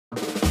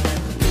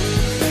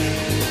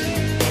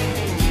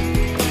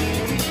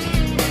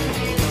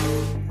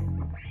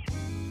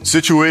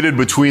Situated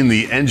between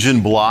the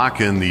engine block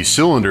and the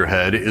cylinder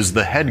head is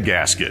the head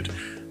gasket.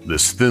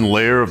 This thin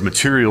layer of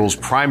material's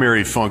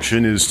primary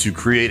function is to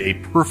create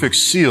a perfect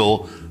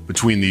seal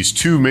between these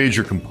two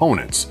major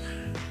components.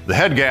 The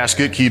head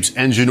gasket keeps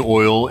engine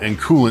oil and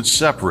coolant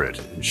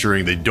separate,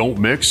 ensuring they don't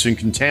mix and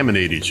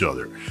contaminate each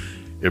other.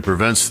 It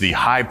prevents the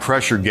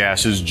high-pressure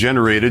gases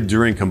generated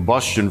during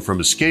combustion from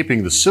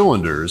escaping the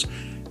cylinders,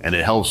 and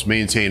it helps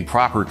maintain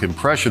proper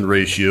compression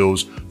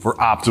ratios for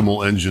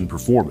optimal engine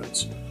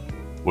performance.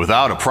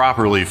 Without a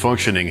properly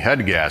functioning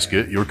head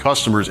gasket, your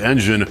customer's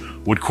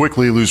engine would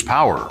quickly lose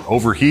power,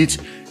 overheat,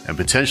 and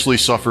potentially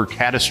suffer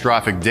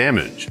catastrophic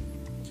damage.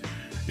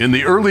 In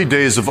the early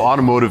days of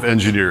automotive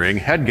engineering,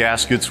 head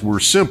gaskets were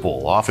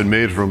simple, often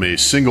made from a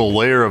single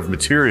layer of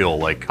material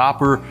like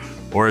copper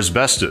or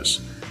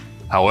asbestos.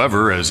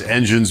 However, as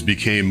engines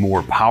became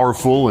more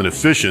powerful and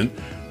efficient,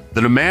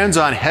 the demands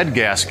on head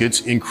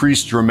gaskets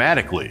increased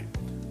dramatically.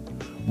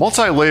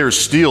 Multi-layer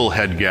steel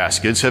head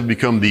gaskets have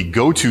become the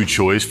go-to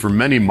choice for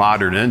many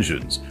modern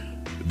engines.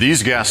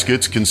 These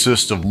gaskets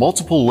consist of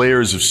multiple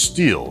layers of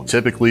steel,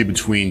 typically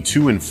between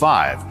 2 and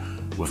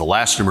 5, with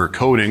elastomer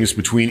coatings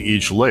between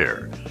each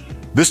layer.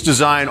 This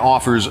design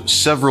offers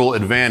several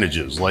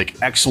advantages,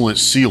 like excellent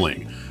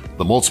sealing.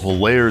 The multiple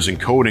layers and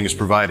coatings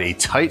provide a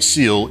tight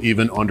seal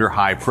even under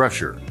high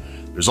pressure.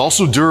 There's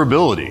also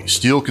durability.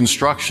 Steel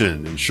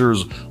construction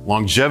ensures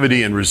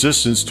longevity and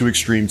resistance to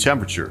extreme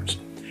temperatures.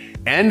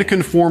 And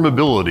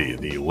conformability.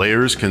 The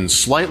layers can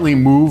slightly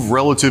move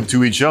relative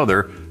to each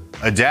other,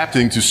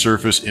 adapting to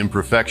surface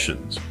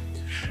imperfections.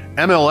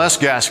 MLS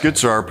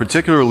gaskets are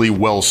particularly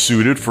well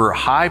suited for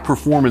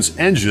high-performance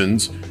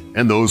engines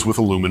and those with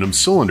aluminum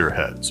cylinder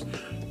heads.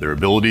 Their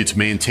ability to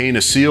maintain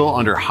a seal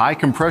under high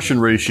compression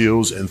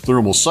ratios and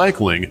thermal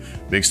cycling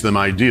makes them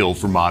ideal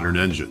for modern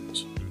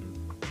engines.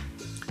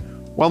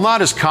 While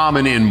not as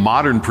common in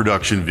modern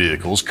production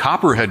vehicles,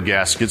 copper head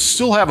gaskets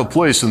still have a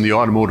place in the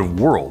automotive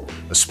world,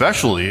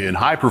 especially in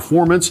high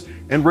performance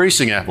and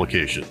racing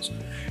applications.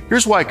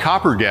 Here's why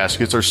copper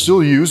gaskets are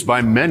still used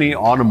by many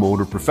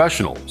automotive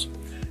professionals.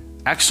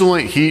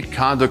 Excellent heat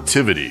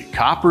conductivity.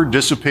 Copper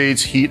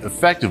dissipates heat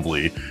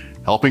effectively,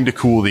 helping to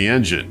cool the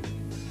engine.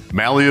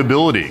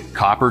 Malleability.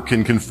 Copper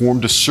can conform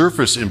to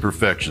surface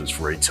imperfections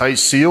for a tight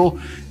seal,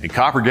 and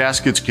copper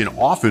gaskets can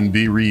often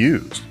be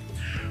reused.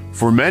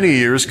 For many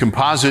years,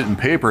 composite and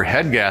paper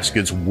head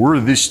gaskets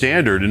were the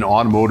standard in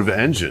automotive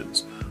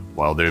engines.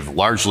 While they've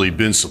largely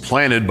been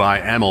supplanted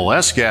by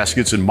MLS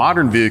gaskets in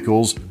modern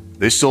vehicles,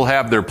 they still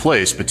have their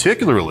place,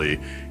 particularly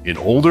in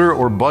older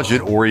or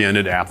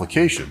budget-oriented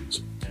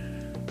applications.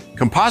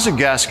 Composite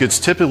gaskets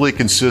typically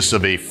consist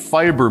of a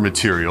fiber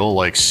material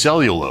like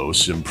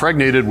cellulose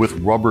impregnated with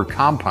rubber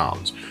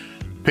compounds.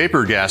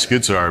 Paper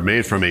gaskets are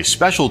made from a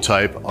special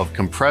type of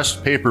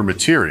compressed paper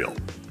material.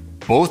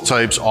 Both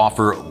types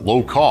offer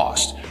low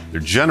cost. They're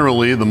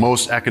generally the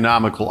most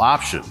economical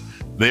option.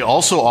 They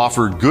also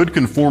offer good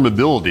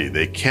conformability.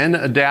 They can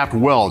adapt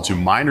well to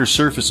minor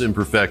surface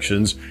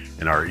imperfections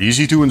and are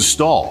easy to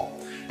install.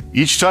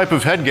 Each type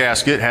of head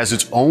gasket has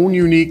its own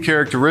unique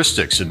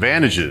characteristics,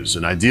 advantages,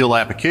 and ideal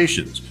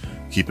applications.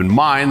 Keep in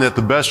mind that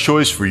the best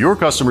choice for your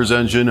customer's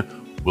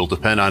engine will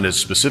depend on its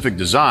specific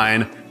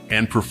design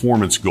and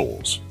performance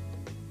goals.